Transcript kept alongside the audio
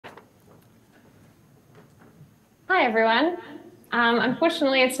Hi, everyone.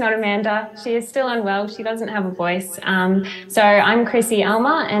 Unfortunately, it's not Amanda. She is still unwell. She doesn't have a voice. So I'm Chrissy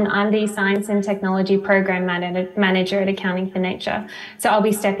Elmer, and I'm the Science and Technology Program Manager at Accounting for Nature. So I'll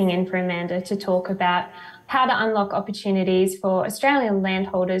be stepping in for Amanda to talk about how to unlock opportunities for Australian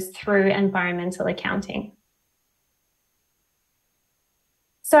landholders through environmental accounting.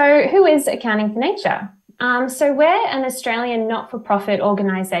 So who is Accounting for Nature? So we're an Australian not-for-profit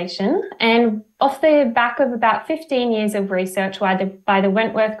organisation, and off the back of about 15 years of research by the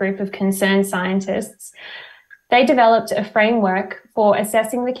Wentworth Group of Concerned Scientists, they developed a framework for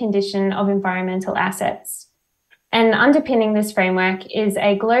assessing the condition of environmental assets. And underpinning this framework is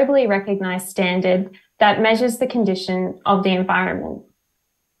a globally recognised standard that measures the condition of the environment.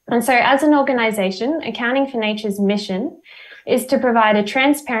 And so as an organisation, Accounting for Nature's mission is to provide a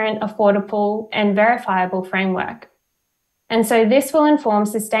transparent, affordable, and verifiable framework. And so this will inform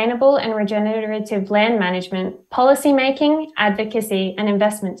sustainable and regenerative land management, policymaking, advocacy, and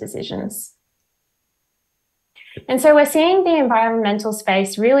investment decisions. And so we're seeing the environmental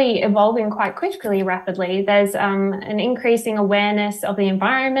space really evolving quite quickly, rapidly. There's an increasing awareness of the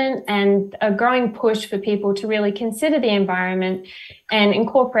environment and a growing push for people to really consider the environment and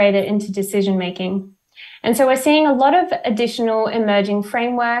incorporate it into decision making. And so we're seeing a lot of additional emerging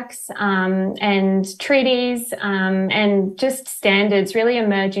frameworks and treaties and just standards really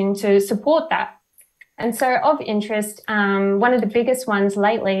emerging to support that. And so of interest, one of the biggest ones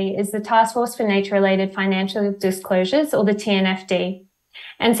lately is the Task Force for Nature-Related Financial Disclosures, or the TNFD.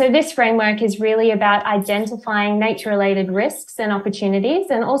 And so this framework is really about identifying nature-related risks and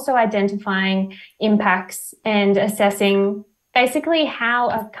opportunities, and also identifying impacts and assessing basically how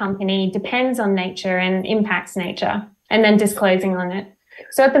a company depends on nature and impacts nature, and then disclosing on it.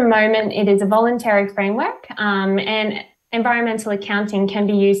 So at the moment, it is a voluntary framework, and environmental accounting can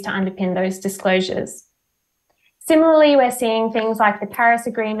be used to underpin those disclosures. Similarly, we're seeing things like the Paris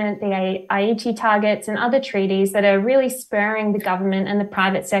Agreement, the Aichi targets, and other treaties that are really spurring the government and the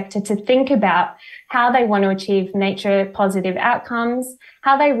private sector to think about how they want to achieve nature positive outcomes,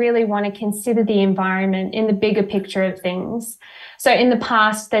 how they really want to consider the environment in the bigger picture of things. So in the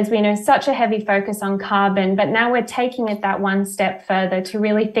past, there's been such a heavy focus on carbon, but now we're taking it that one step further to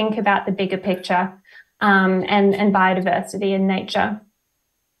really think about the bigger picture and biodiversity and nature.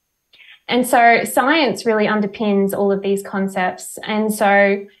 And so science really underpins all of these concepts. And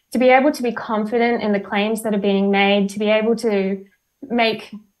so to be able to be confident in the claims that are being made, to be able to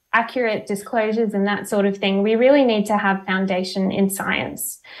make accurate disclosures and that sort of thing, we really need to have foundation in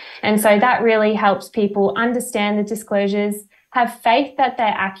science. And so that really helps people understand the disclosures, have faith that they're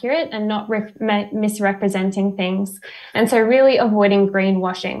accurate and not misrepresenting things. And so really avoiding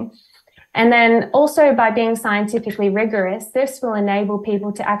greenwashing. And then also by being scientifically rigorous, this will enable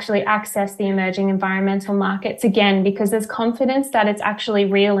people to actually access the emerging environmental markets again, because there's confidence that it's actually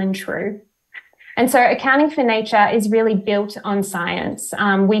real and true. And so Accounting for Nature is really built on science.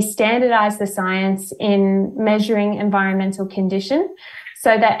 We standardize the science in measuring environmental condition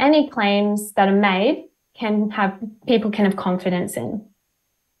so that any claims that are made people can have confidence in.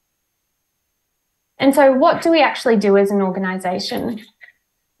 And so what do we actually do as an organization?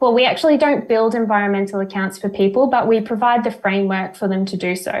 Well, we actually don't build environmental accounts for people, but we provide the framework for them to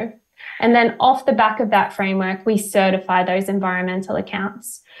do so. And then off the back of that framework, we certify those environmental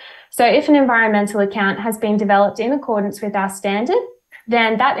accounts. So if an environmental account has been developed in accordance with our standard,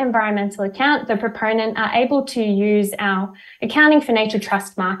 then that environmental account, the proponent are able to use our Accounting for Nature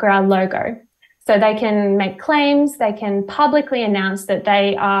trust mark, or our logo. So they can make claims, they can publicly announce that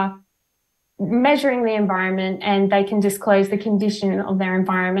they are measuring the environment, and they can disclose the condition of their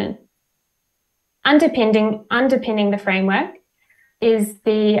environment. Underpinning the framework is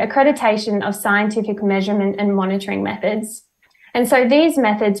the accreditation of scientific measurement and monitoring methods. And so these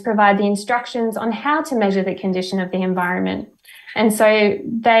methods provide the instructions on how to measure the condition of the environment. And so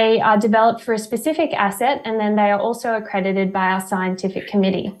they are developed for a specific asset, and then they are also accredited by our scientific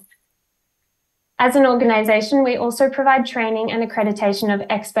committee. As an organisation, we also provide training and accreditation of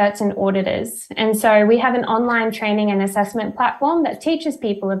experts and auditors. And so we have an online training and assessment platform that teaches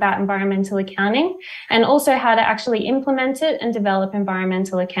people about environmental accounting and also how to actually implement it and develop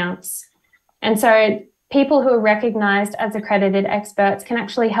environmental accounts. And so people who are recognised as accredited experts can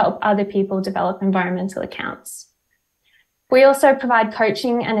actually help other people develop environmental accounts. We also provide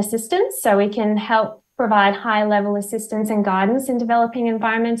coaching and assistance, so we can help provide high-level assistance and guidance in developing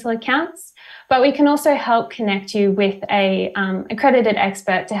environmental accounts, but we can also help connect you with a accredited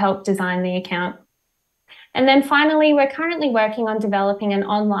expert to help design the account. And then finally, we're currently working on developing an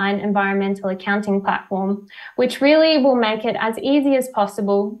online environmental accounting platform, which really will make it as easy as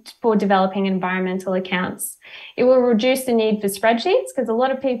possible for developing environmental accounts. It will reduce the need for spreadsheets because a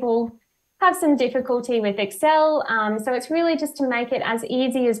lot of people have some difficulty with Excel. So it's really just to make it as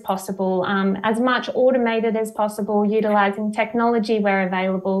easy as possible, as much automated as possible, utilizing technology where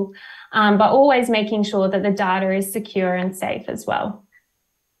available, but always making sure that the data is secure and safe as well.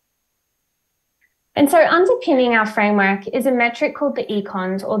 And so underpinning our framework is a metric called the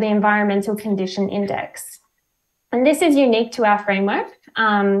ECOND, or the Environmental Condition Index. And this is unique to our framework.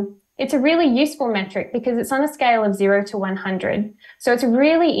 It's a really useful metric because it's on a scale of 0 to 100. So it's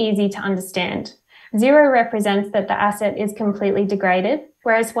really easy to understand. 0 represents that the asset is completely degraded,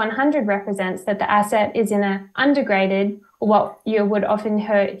 whereas 100 represents that the asset is in an undegraded, or what you would often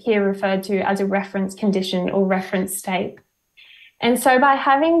hear referred to as a reference condition or reference state. And so by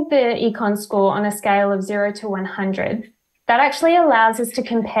having the ECON score on a scale of 0 to 100, that actually allows us to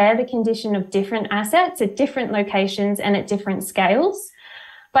compare the condition of different assets at different locations and at different scales.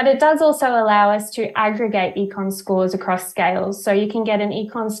 But it does also allow us to aggregate ECON scores across scales. So you can get an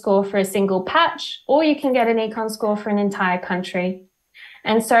ECON score for a single patch, or you can get an ECON score for an entire country.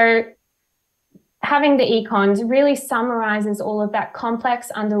 And so having the ECONs really summarizes all of that complex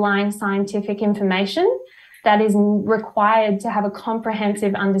underlying scientific information that is required to have a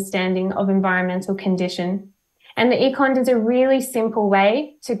comprehensive understanding of environmental condition. And the ECOND is a really simple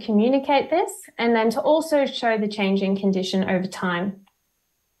way to communicate this and then to also show the changing condition over time.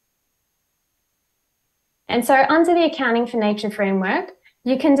 And so under the Accounting for Nature framework,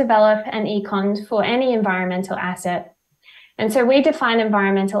 you can develop an ECOND for any environmental asset. And so we define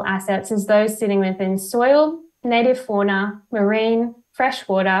environmental assets as those sitting within soil, native fauna, marine,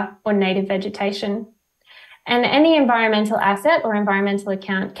 freshwater, or native vegetation. And any environmental asset or environmental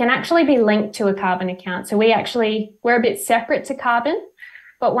account can actually be linked to a carbon account. So we're a bit separate to carbon,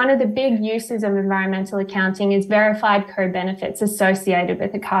 but one of the big uses of environmental accounting is verified co-benefits associated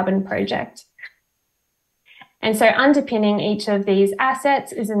with a carbon project. And so underpinning each of these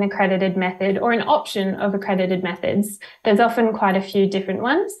assets is an accredited method or an option of accredited methods. There's often quite a few different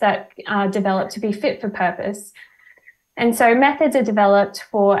ones that are developed to be fit for purpose. And so methods are developed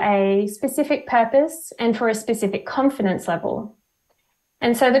for a specific purpose and for a specific confidence level.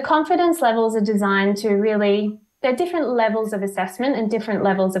 And so the confidence levels are designed to they're different levels of assessment and different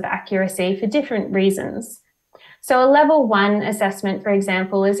levels of accuracy for different reasons. So a level 1 assessment, for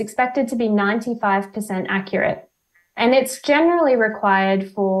example, is expected to be 95% accurate. And it's generally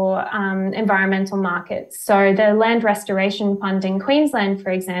required for environmental markets. So the Land Restoration Fund in Queensland, for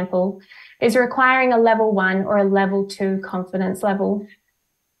example, is requiring a level 1 or a level 2 confidence level.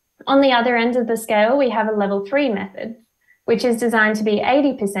 On the other end of the scale, we have a level 3 method, which is designed to be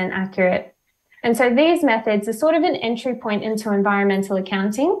 80% accurate. And so these methods are sort of an entry point into environmental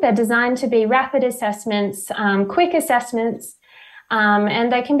accounting. They're designed to be rapid assessments, quick assessments,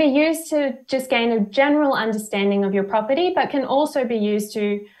 and they can be used to just gain a general understanding of your property, but can also be used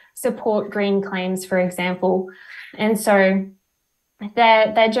to support green claims, for example. And so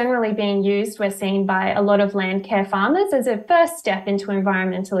they're generally being used, we're seeing, by a lot of Landcare farmers as a first step into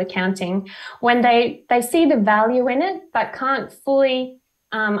environmental accounting when they see the value in it, but can't fully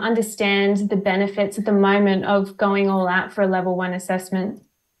understand the benefits at the moment of going all out for a level 1 assessment.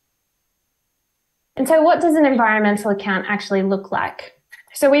 And so what does an environmental account actually look like?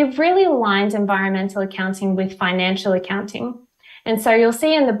 So we've really aligned environmental accounting with financial accounting. And so you'll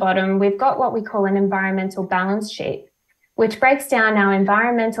see in the bottom, we've got what we call an environmental balance sheet, which breaks down our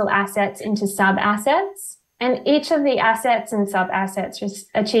environmental assets into sub-assets, and each of the assets and sub-assets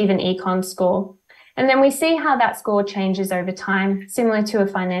achieve an ECON score. And then we see how that score changes over time, similar to a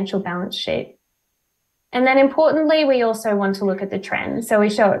financial balance sheet. And then importantly, we also want to look at the trend, so we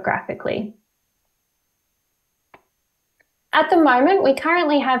show it graphically. At the moment, we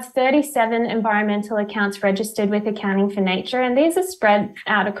currently have 37 environmental accounts registered with Accounting for Nature, and these are spread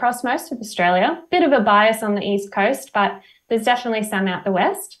out across most of Australia. Bit of a bias on the East Coast, but there's definitely some out the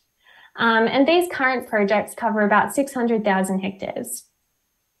West. And these current projects cover about 600,000 hectares.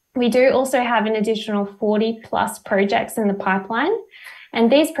 We do also have an additional 40 plus projects in the pipeline, and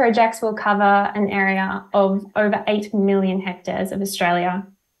these projects will cover an area of over 8 million hectares of Australia.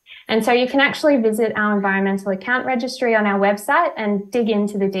 And so you can actually visit our environmental account registry on our website and dig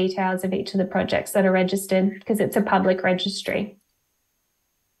into the details of each of the projects that are registered, because it's a public registry.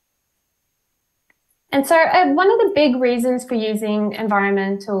 And so one of the big reasons for using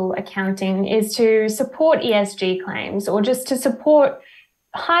environmental accounting is to support ESG claims, or just to support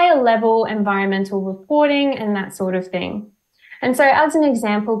higher level environmental reporting and that sort of thing. And so as an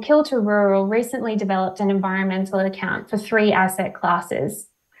example, Kilter Rural recently developed an environmental account for 3 asset classes.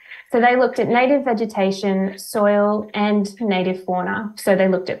 So they looked at native vegetation, soil, and native fauna. So they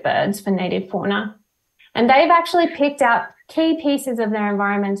looked at birds for native fauna. And they've actually picked out key pieces of their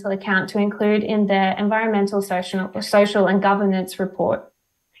environmental account to include in their environmental, social and governance report.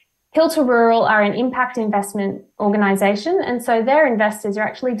 Kilter Rural are an impact investment organisation, and so their investors are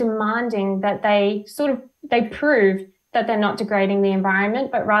actually demanding that they prove that they're not degrading the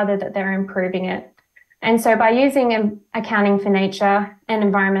environment, but rather that they're improving it. And so by using accounting for nature and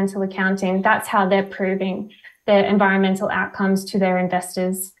environmental accounting, that's how they're proving their environmental outcomes to their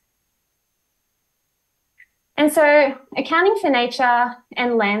investors. And so Accounting for Nature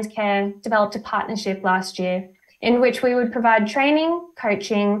and Landcare developed a partnership last year in which we would provide training,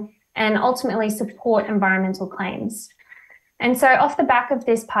 coaching, and ultimately support environmental claims. And so off the back of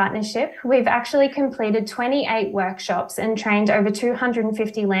this partnership, we've actually completed 28 workshops and trained over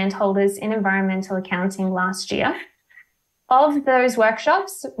 250 landholders in environmental accounting last year. Of those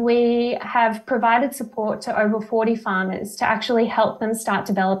workshops, we have provided support to over 40 farmers to actually help them start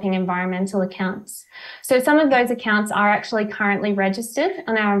developing environmental accounts. So some of those accounts are actually currently registered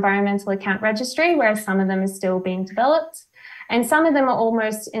on our environmental account registry, whereas some of them are still being developed. And some of them are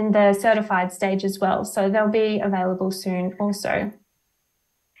almost in the certified stage as well, so they'll be available soon also.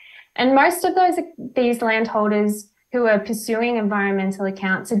 And most of these landholders who are pursuing environmental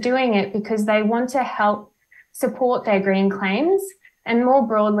accounts are doing it because they want to help support their green claims, and more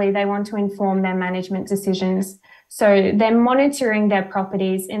broadly, they want to inform their management decisions. So they're monitoring their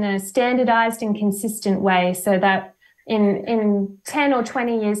properties in a standardized and consistent way so that in 10 or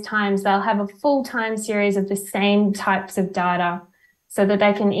 20 years' times, they'll have a full-time series of the same types of data so that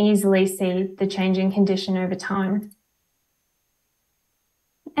they can easily see the changing condition over time.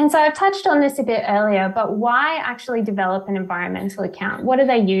 And so I've touched on this a bit earlier, but why actually develop an environmental account? What are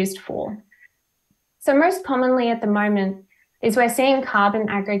they used for? So most commonly at the moment is we're seeing carbon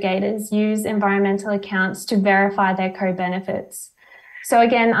aggregators use environmental accounts to verify their co-benefits. So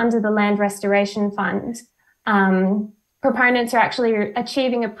again, under the Land Restoration Fund, proponents are actually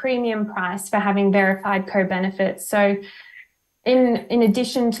achieving a premium price for having verified co-benefits. So in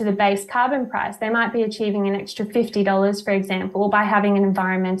addition to the base carbon price, they might be achieving an extra $50, for example, by having an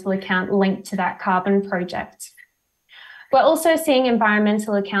environmental account linked to that carbon project. We're also seeing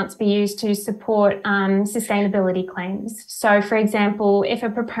environmental accounts be used to support sustainability claims. So, for example, if a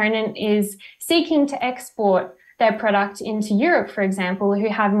proponent is seeking to export their product into Europe, for example, who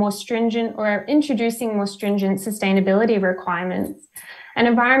have more stringent or are introducing more stringent sustainability requirements, an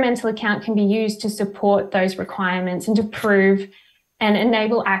environmental account can be used to support those requirements and to prove and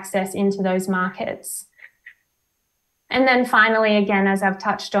enable access into those markets. And then finally, again, as I've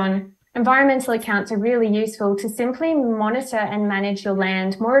touched on, environmental accounts are really useful to simply monitor and manage your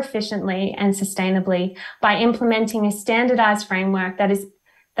land more efficiently and sustainably by implementing a standardized framework that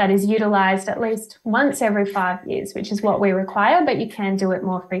is utilised at least once every 5 years, which is what we require, but you can do it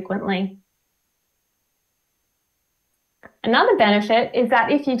more frequently. Another benefit is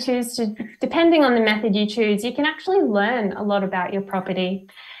that if you choose to, depending on the method you choose, you can actually learn a lot about your property.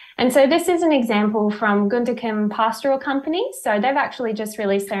 And so this is an example from Gundercombe Pastoral Company. So they've actually just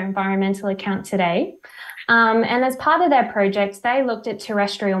released their environmental account today. And as part of their project, they looked at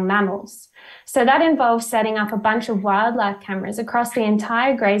terrestrial mammals. So that involves setting up a bunch of wildlife cameras across the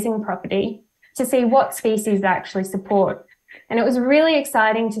entire grazing property to see what species they actually support. And it was really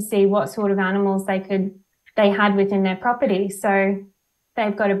exciting to see what sort of animals they had within their property. So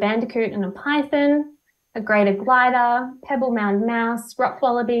they've got a bandicoot and a python, a greater glider, pebble-mound mouse, rock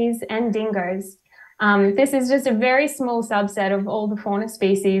wallabies, and dingoes. This is just a very small subset of all the fauna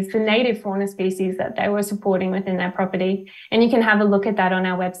species, the native fauna species that they were supporting within their property. And you can have a look at that on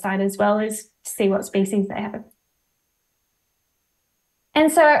our website as well as see what species they have. And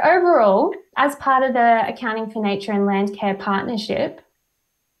so overall, as part of the Accounting for Nature and Landcare partnership,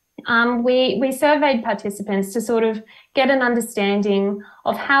 we surveyed participants to sort of get an understanding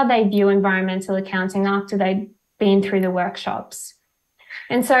of how they view environmental accounting after they'd been through the workshops.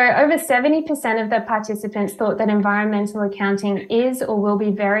 And so over 70% of the participants thought that environmental accounting is or will be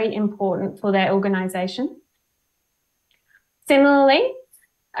very important for their organisation. Similarly,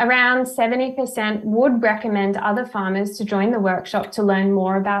 around 70% would recommend other farmers to join the workshop to learn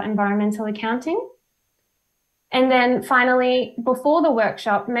more about environmental accounting. And then finally, before the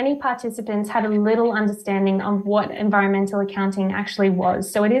workshop, many participants had a little understanding of what environmental accounting actually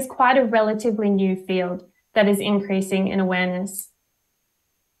was. So it is quite a relatively new field that is increasing in awareness.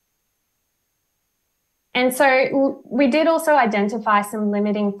 And so we did also identify some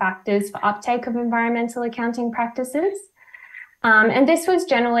limiting factors for uptake of environmental accounting practices. And this was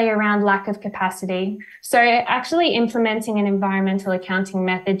generally around lack of capacity. So actually implementing an environmental accounting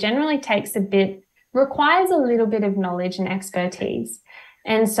method generally requires a little bit of knowledge and expertise.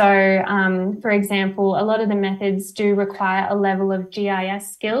 And so, for example, a lot of the methods do require a level of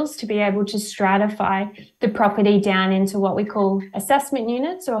GIS skills to be able to stratify the property down into what we call assessment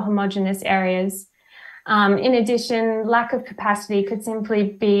units or homogeneous areas. In addition, lack of capacity could simply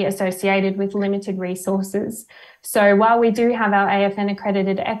be associated with limited resources. So while we do have our AFN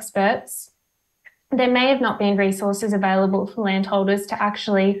accredited experts, there may have not been resources available for landholders to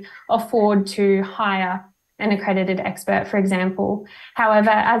actually afford to hire an accredited expert, for example. However,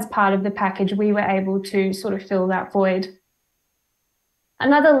 as part of the package, we were able to sort of fill that void.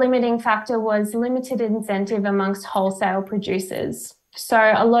 Another limiting factor was limited incentive amongst wholesale producers.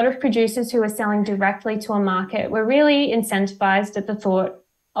 So a lot of producers who were selling directly to a market were really incentivized at the thought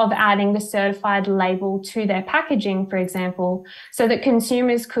of adding the certified label to their packaging, for example, so that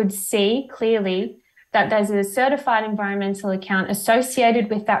consumers could see clearly that there's a certified environmental account associated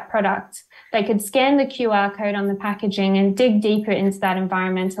with that product. They could scan the QR code on the packaging and dig deeper into that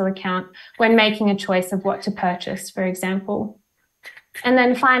environmental account when making a choice of what to purchase, for example. And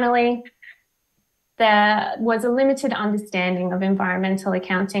then finally, there was a limited understanding of environmental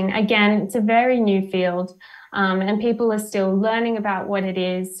accounting. Again, it's a very new field, and people are still learning about what it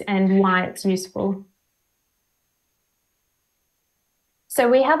is and why it's useful. So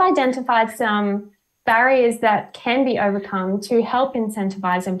we have identified some barriers that can be overcome to help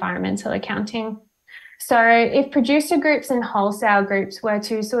incentivize environmental accounting. So if producer groups and wholesale groups were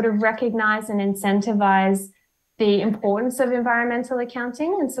to sort of recognize and incentivize the importance of environmental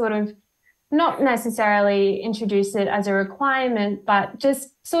accounting and sort of not necessarily introduce it as a requirement, but just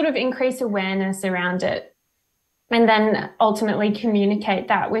sort of increase awareness around it, and then ultimately communicate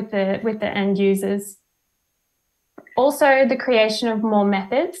that with the end users. Also, the creation of more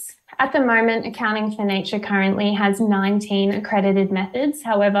methods. At the moment, Accounting for Nature currently has 19 accredited methods.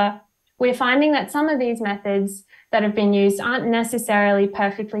 However, we're finding that some of these methods that have been used aren't necessarily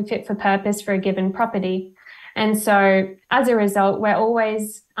perfectly fit for purpose for a given property. And so as a result, we're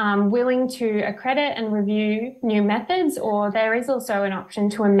always willing to accredit and review new methods, or there is also an option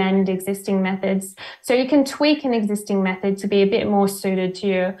to amend existing methods. So you can tweak an existing method to be a bit more suited to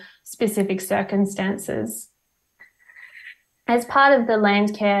your specific circumstances. As part of the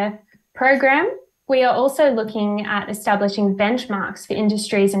Landcare program, we are also looking at establishing benchmarks for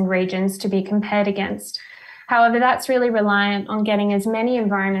industries and regions to be compared against. However, that's really reliant on getting as many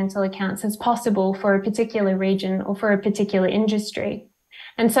environmental accounts as possible for a particular region or for a particular industry.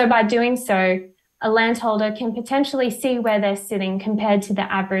 And so by doing so, a landholder can potentially see where they're sitting compared to the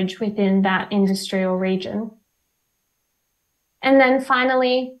average within that industry or region. And then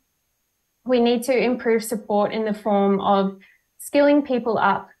finally, we need to improve support in the form of skilling people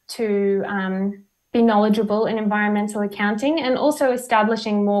up to be knowledgeable in environmental accounting, and also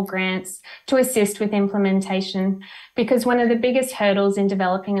establishing more grants to assist with implementation, because one of the biggest hurdles in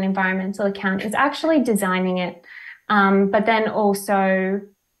developing an environmental account is actually designing it. But then also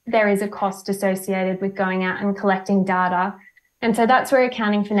there is a cost associated with going out and collecting data. And so that's where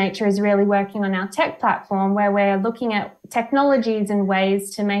Accounting for Nature is really working on our tech platform, where we're looking at technologies and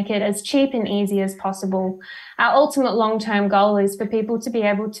ways to make it as cheap and easy as possible. Our ultimate long-term goal is for people to be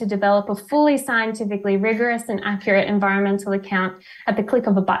able to develop a fully scientifically rigorous and accurate environmental account at the click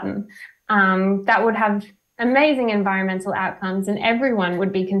of a button. That would have amazing environmental outcomes, and everyone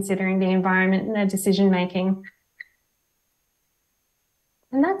would be considering the environment in their decision-making.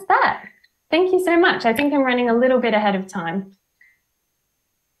 And that's that. Thank you so much. I think I'm running a little bit ahead of time.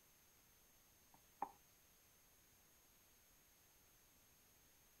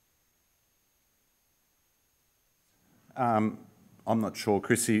 I'm not sure,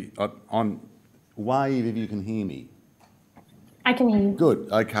 Chrissy, on wave if you can hear me. I can hear you. Good,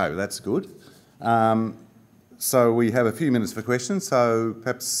 okay, that's good. So we have a few minutes for questions, so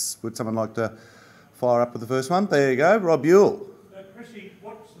perhaps would someone like to fire up with the first one? There you go, Rob Ewell. Chrissy,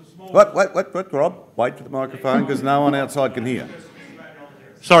 what's the smallest... Wait, Rob, wait for the microphone because no one outside can hear.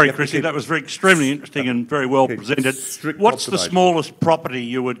 Sorry, Chrissy, that was extremely interesting and very well presented. What's the smallest property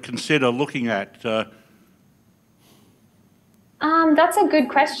you would consider looking at? That's a good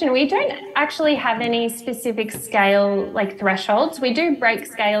question. We don't actually have any specific scale like thresholds. We do break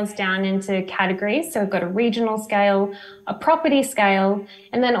scales down into categories. So we've got a regional scale, a property scale,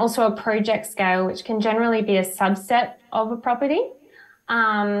 and then also a project scale, which can generally be a subset of a property.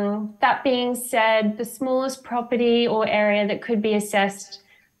 That being said, the smallest property or area that could be assessed,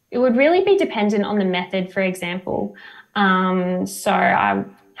 it would really be dependent on the method, for example. So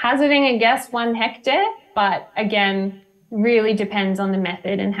I'm hazarding a guess 1 hectare, but again, really depends on the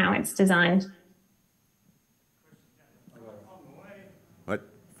method and how it's designed.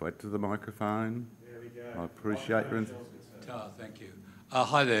 Wait to the microphone. There we go. I appreciate your thank you.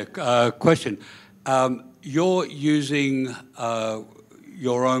 Hi there. Question. You're using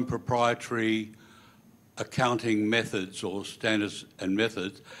your own proprietary accounting methods or standards and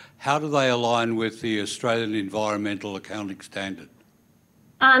methods. How do they align with the Australian Environmental Accounting Standard?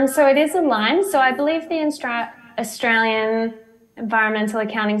 So it is aligned. So I believe the Australian Environmental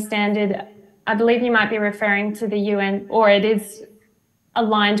Accounting Standard, I believe you might be referring to the UN, or it is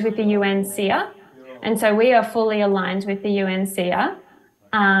aligned with the UNCR. And so we are fully aligned with the UNCR.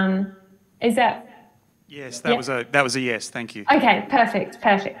 Is that? Yes, that was a yes, thank you. Okay, perfect.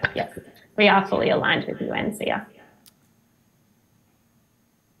 Yes, we are fully aligned with the UNCR.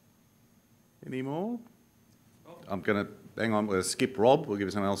 Any more? I'm going to, hang on, we'll skip Rob. We'll give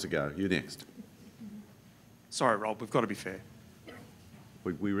someone else a go. You next. Sorry, Rob, we've got to be fair.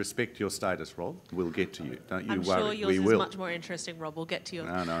 We respect your status, Rob. We'll get to you. Don't you I'm worry. sure yours is much more interesting, Rob. We'll get to you.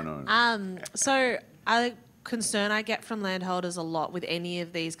 No. So a concern I get from landholders a lot with any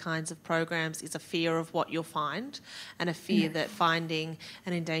of these kinds of programs is a fear of what you'll find, and a fear that finding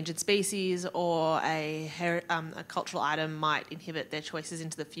an endangered species or a cultural item might inhibit their choices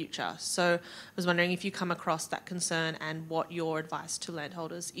into the future. So I was wondering if you come across that concern and what your advice to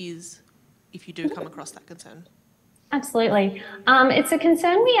landholders is if you do come across that concern. Absolutely. It's a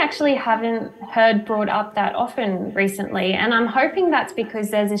concern we actually haven't heard brought up that often recently, and I'm hoping that's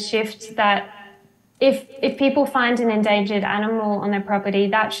because there's a shift that if people find an endangered animal on their property,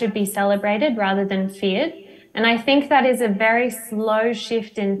 that should be celebrated rather than feared. And I think that is a very slow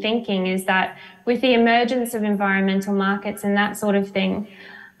shift in thinking, is that with the emergence of environmental markets and that sort of thing,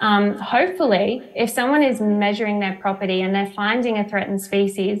 hopefully, if someone is measuring their property and they're finding a threatened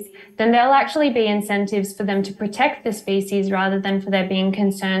species, then there'll actually be incentives for them to protect the species rather than for there being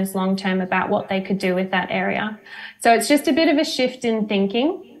concerns long-term about what they could do with that area. So it's just a bit of a shift in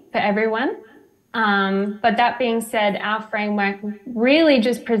thinking for everyone. But that being said, our framework really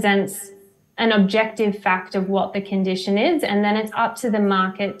just presents an objective fact of what the condition is, and then it's up to the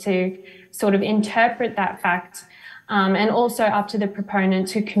market to sort of interpret that fact. And also up to the proponent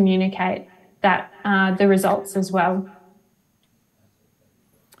to communicate that the results as well.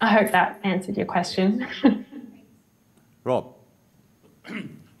 I hope that answered your question. Rob.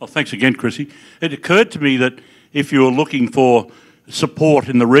 Well, thanks again, Chrissy. It occurred to me that if you were looking for support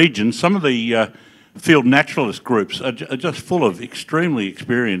in the region, some of the field naturalist groups are just full of extremely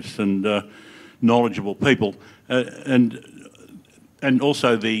experienced and knowledgeable people, and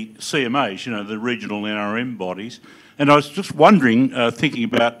also the CMAs, you know, the regional NRM bodies. And I was just wondering, thinking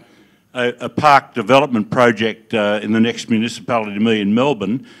about a park development project in the next municipality to me in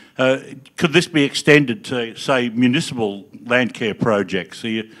Melbourne, could this be extended to, say, municipal land care projects? So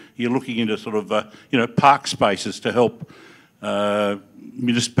you're looking into sort of, park spaces to help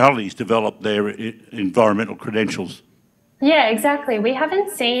municipalities develop their environmental credentials. Yeah, exactly. We haven't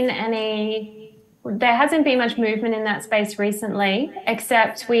seen there hasn't been much movement in that space recently,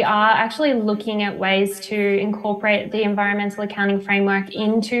 except we are actually looking at ways to incorporate the environmental accounting framework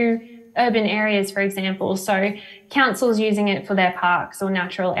into urban areas, for example. So councils using it for their parks or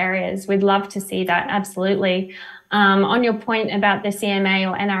natural areas. We'd love to see that, absolutely. On your point about the CMA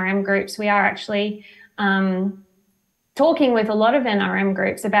or NRM groups, we are actually talking with a lot of NRM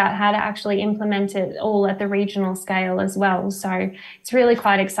groups about how to actually implement it all at the regional scale as well. So it's really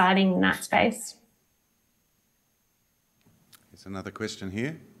quite exciting in that space. Another question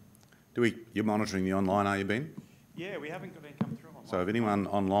here. You're monitoring the online, are you, Ben? Yeah, we haven't got any come through online. So if anyone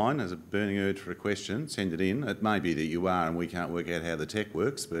online has a burning urge for a question, send it in. It may be that you are and we can't work out how the tech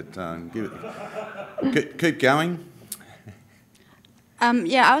works, but keep going.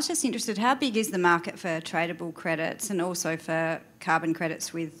 I was just interested, how big is the market for tradable credits and also for carbon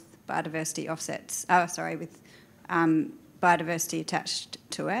credits with biodiversity offsets? With biodiversity attached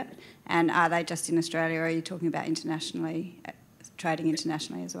to it? And are they just in Australia, or are you talking about internationally? Trading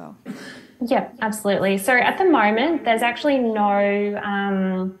internationally as well? Yeah, absolutely. So at the moment, there's actually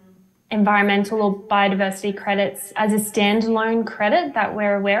no environmental or biodiversity credits as a standalone credit that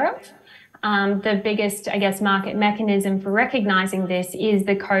we're aware of. The biggest, market mechanism for recognising this is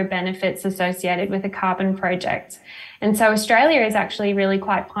the co-benefits associated with a carbon project. And so Australia is actually really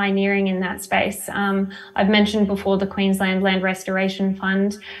quite pioneering in that space. I've mentioned before the Queensland Land Restoration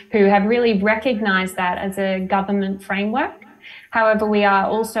Fund, who have really recognised that as a government framework. However, we are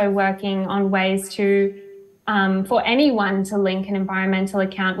also working on ways to for anyone to link an environmental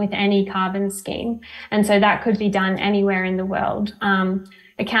account with any carbon scheme. And so that could be done anywhere in the world.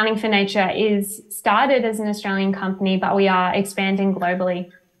 Accounting for Nature is started as an Australian company, but we are expanding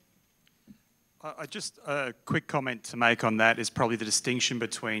globally. Just a quick comment to make on that is probably the distinction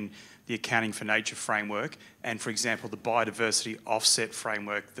between the Accounting for Nature framework and, for example, the biodiversity offset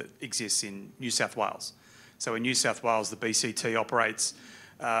framework that exists in New South Wales. So in New South Wales, the BCT operates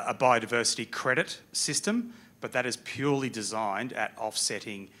a biodiversity credit system, but that is purely designed at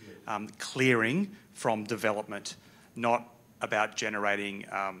offsetting clearing from development, not about generating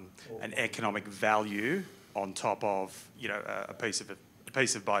an economic value on top of, you know, a piece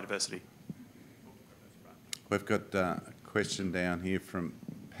of biodiversity. We've got a question down here from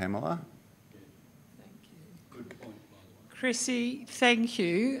Pamela. Thank you. Good point, by the way. Chrissy, thank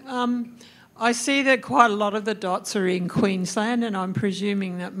you. I see that quite a lot of the dots are in Queensland, and I'm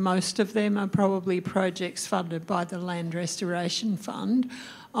presuming that most of them are probably projects funded by the Land Restoration Fund.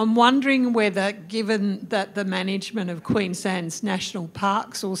 I'm wondering whether, given that the management of Queensland's national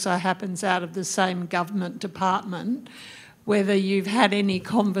parks also happens out of the same government department, whether you've had any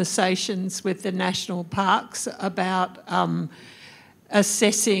conversations with the national parks about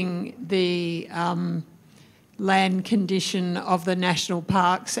assessing the land condition of the national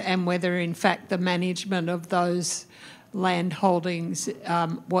parks, and whether in fact the management of those land holdings,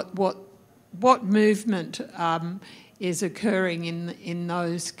 what movement is occurring in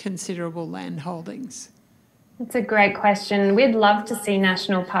those considerable land holdings? It's a great question. We'd love to see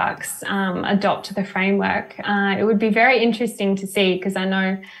national parks adopt the framework. It would be very interesting to see, because I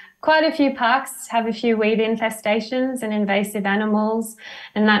know quite a few parks have a few weed infestations and invasive animals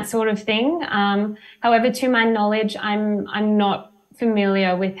and that sort of thing. However, to my knowledge, I'm not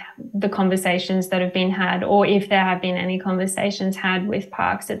familiar with the conversations that have been had, or if there have been any conversations had with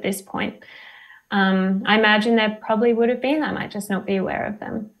parks at this point. I imagine there probably would have been. I might just not be aware of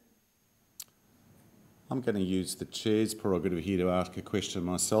them. I'm going to use the chair's prerogative here to ask a question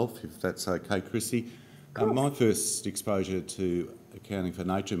myself, if that's okay, Chrissy. My first exposure to Accounting for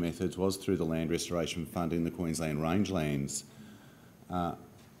Nature methods was through the Land Restoration Fund in the Queensland rangelands.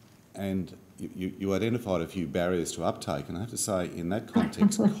 And you identified a few barriers to uptake, and I have to say, in that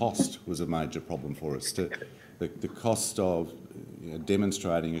context, cost was a major problem for us. The cost of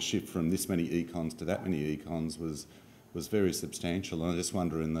demonstrating a shift from this many econs to that many econs was very substantial, and I just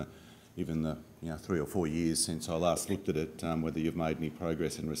wonder even the 3 or 4 years since I last looked at it, whether you've made any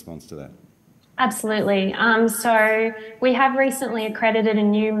progress in response to that. Absolutely. So we have recently accredited a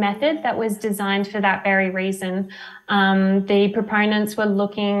new method that was designed for that very reason. The proponents were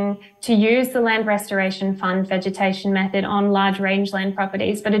looking to use the Land Restoration Fund vegetation method on large rangeland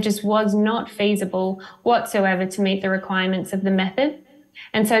properties, but it just was not feasible whatsoever to meet the requirements of the method.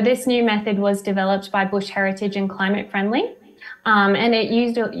 And so this new method was developed by Bush Heritage and Climate Friendly. And it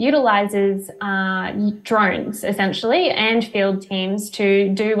utilises drones, essentially, and field teams to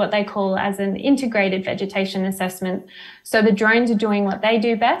do what they call as an integrated vegetation assessment. So the drones are doing what they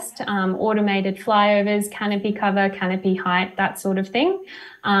do best, automated flyovers, canopy cover, canopy height, that sort of thing.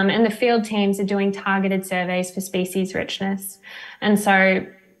 And the field teams are doing targeted surveys for species richness. And so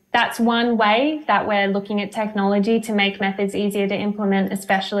that's one way that we're looking at technology to make methods easier to implement,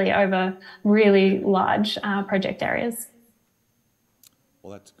 especially over really large project areas.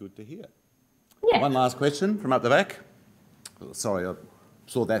 Well, that's good to hear. Yeah. One last question from up the back. Sorry, I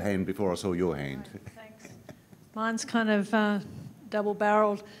saw that hand before I saw your hand. Thanks. Mine's kind of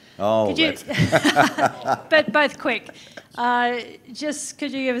double-barrelled. Oh, but both quick. Just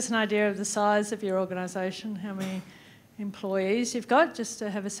could you give us an idea of the size of your organisation, how many employees you've got, just to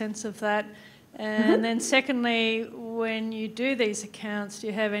have a sense of that? And then secondly, when you do these accounts, do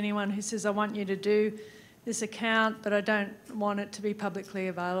you have anyone who says, I want you to do this account, but I don't want it to be publicly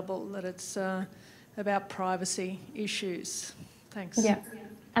available, that it's about privacy issues? Thanks. Yeah,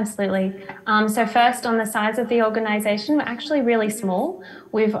 absolutely. So first, on the size of the organisation, we're actually really small.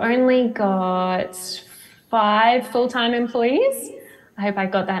 We've only got 5 full-time employees. I hope I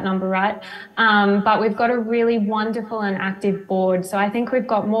got that number right. But we've got a really wonderful and active board. So I think we've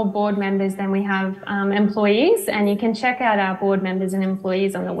got more board members than we have employees, and you can check out our board members and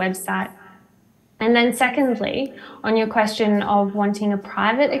employees on the website. And then secondly, on your question of wanting a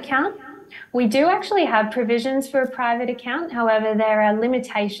private account, we do actually have provisions for a private account. However, there are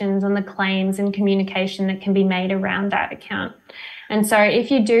limitations on the claims and communication that can be made around that account. And so if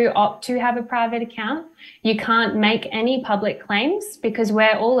you do opt to have a private account, you can't make any public claims because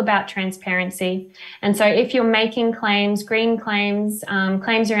we're all about transparency. And so if you're making claims, green claims,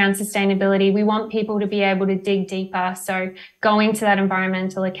 claims around sustainability, we want people to be able to dig deeper. So going to that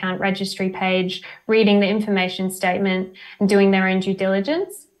environmental account registry page, reading the information statement and doing their own due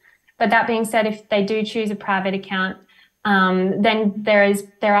diligence. But that being said, if they do choose a private account, Then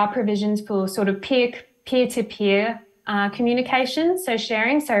there are provisions for sort of peer-to-peer communication, so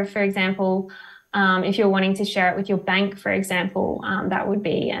sharing. So, for example, if you're wanting to share it with your bank, for example, that would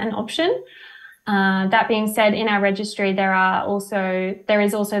be an option. That being said, in our registry, there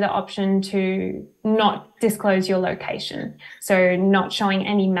is also the option to not disclose your location, so not showing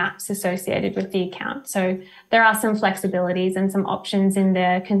any maps associated with the account. So there are some flexibilities and some options in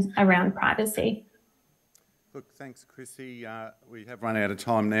there around privacy. Look, thanks, Chrissy. We have run out of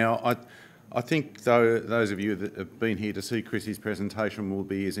time now. I think, though, those of you that have been here to see Chrissy's presentation will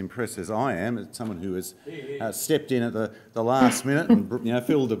be as impressed as I am, as someone who has stepped in at the last minute and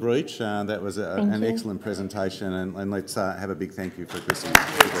filled the breach. That was an excellent presentation, and let's have a big thank you for Chrissy.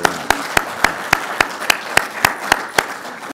 Thank you very much.